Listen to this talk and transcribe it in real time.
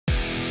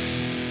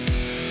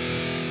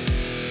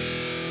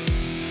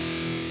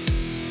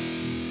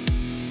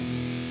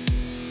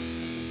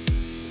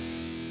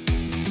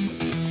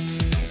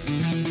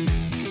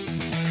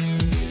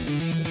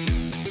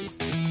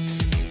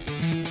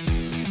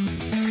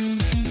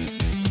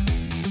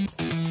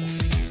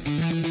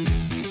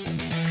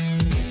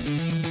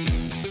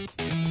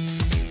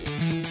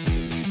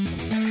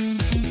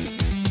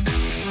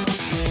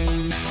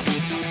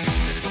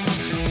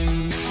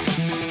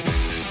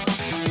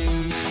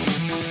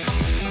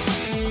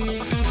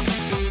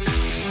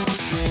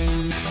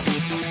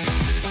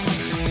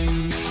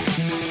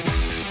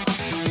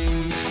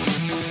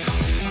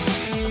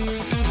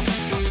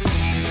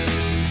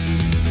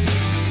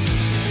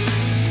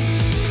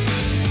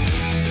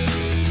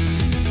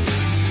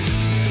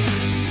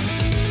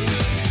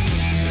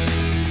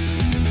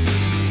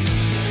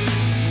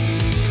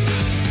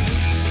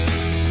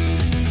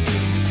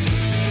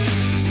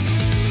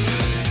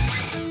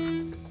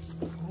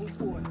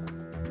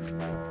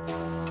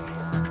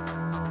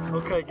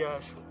Okay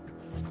guys,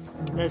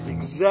 that's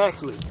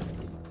exactly,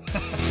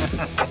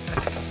 I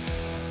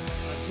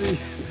see,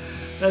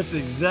 that's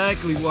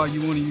exactly why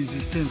you want to use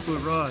these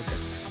 10-foot rods.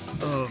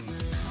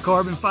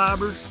 Carbon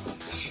fiber,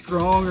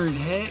 stronger than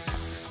heck.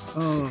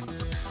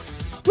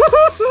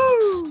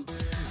 Woohoo!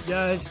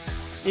 Guys,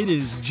 it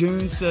is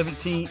June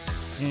 17th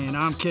and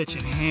I'm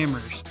catching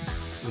hammers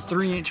with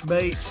 3-inch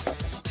baits,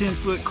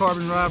 10-foot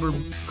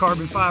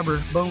carbon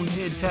fiber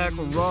bonehead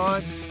tackle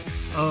rod.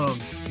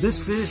 This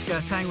fish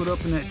got tangled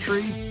up in that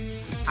tree.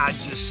 I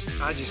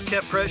just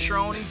kept pressure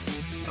on him.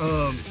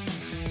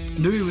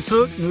 Knew he was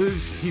hooked, knew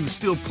he was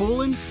still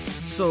pulling.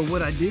 So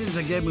what I did is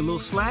I gave him a little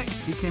slack.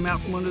 He came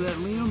out from under that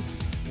limb,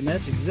 and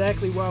that's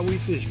exactly why we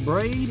fish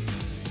braid,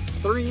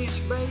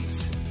 3-inch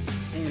baits,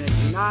 and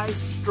a nice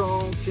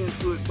strong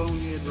 10-foot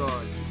bonehead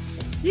rod.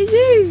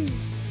 Yee-yee!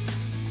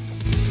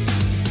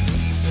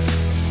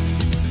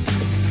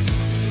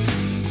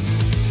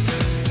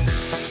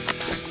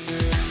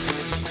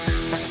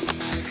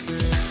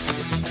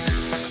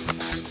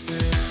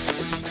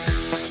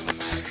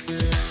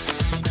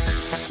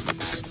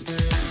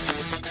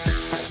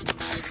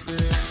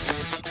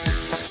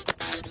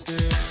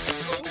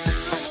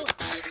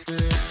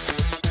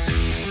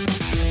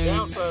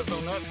 Downsized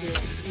on that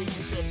fish. You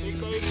get that big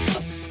bait.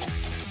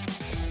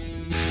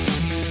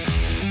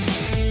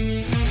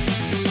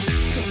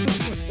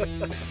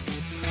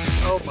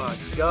 Oh my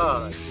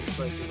God, this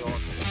thing is awesome.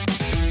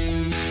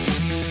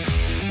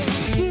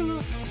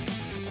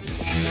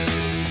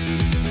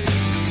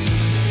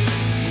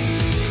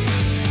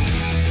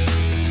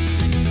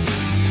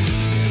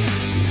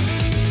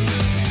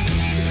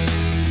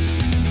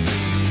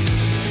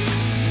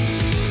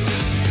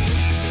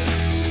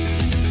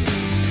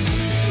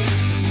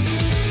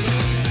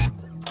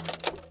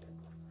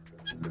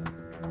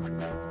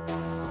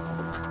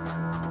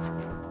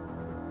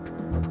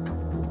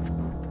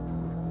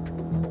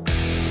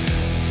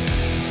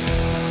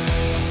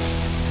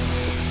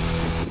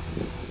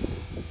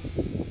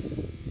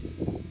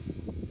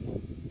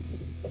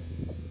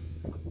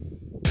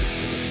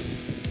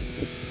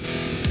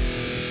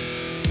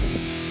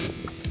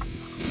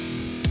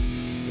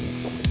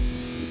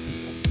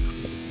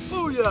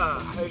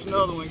 Yeah, there's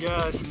another one,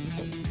 guys.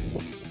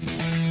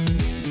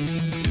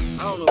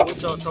 I don't know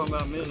what y'all talking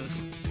about minnows.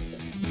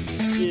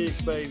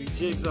 Jigs, baby,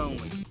 jigs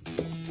only.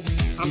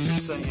 I'm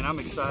just saying, I'm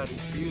excited.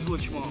 Use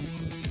what you want.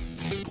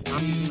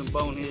 I'm using the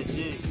bonehead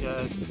jigs,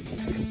 guys.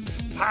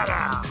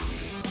 Pow!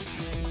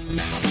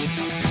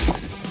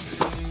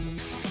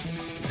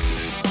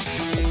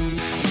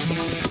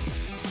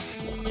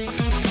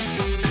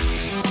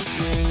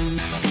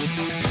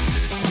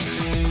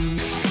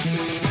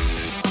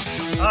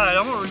 Alright,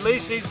 I'm gonna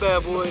release these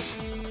bad boys.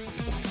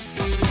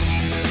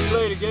 See you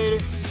later,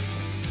 Gator.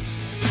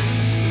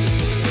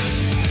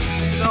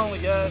 It's only,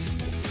 guys.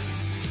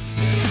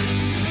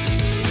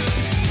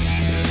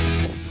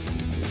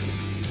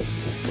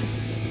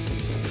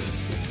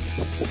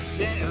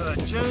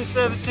 June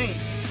 17th.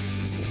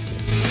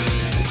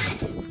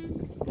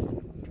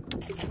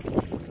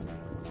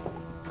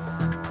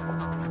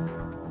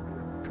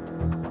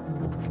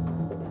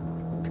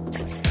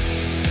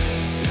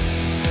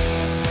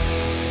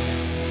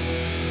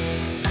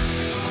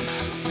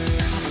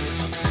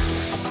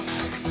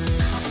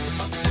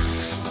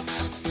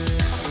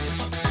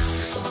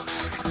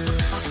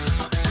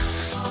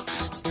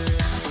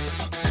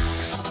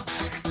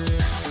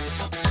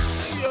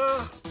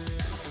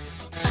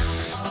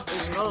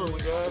 Another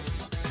one, guys.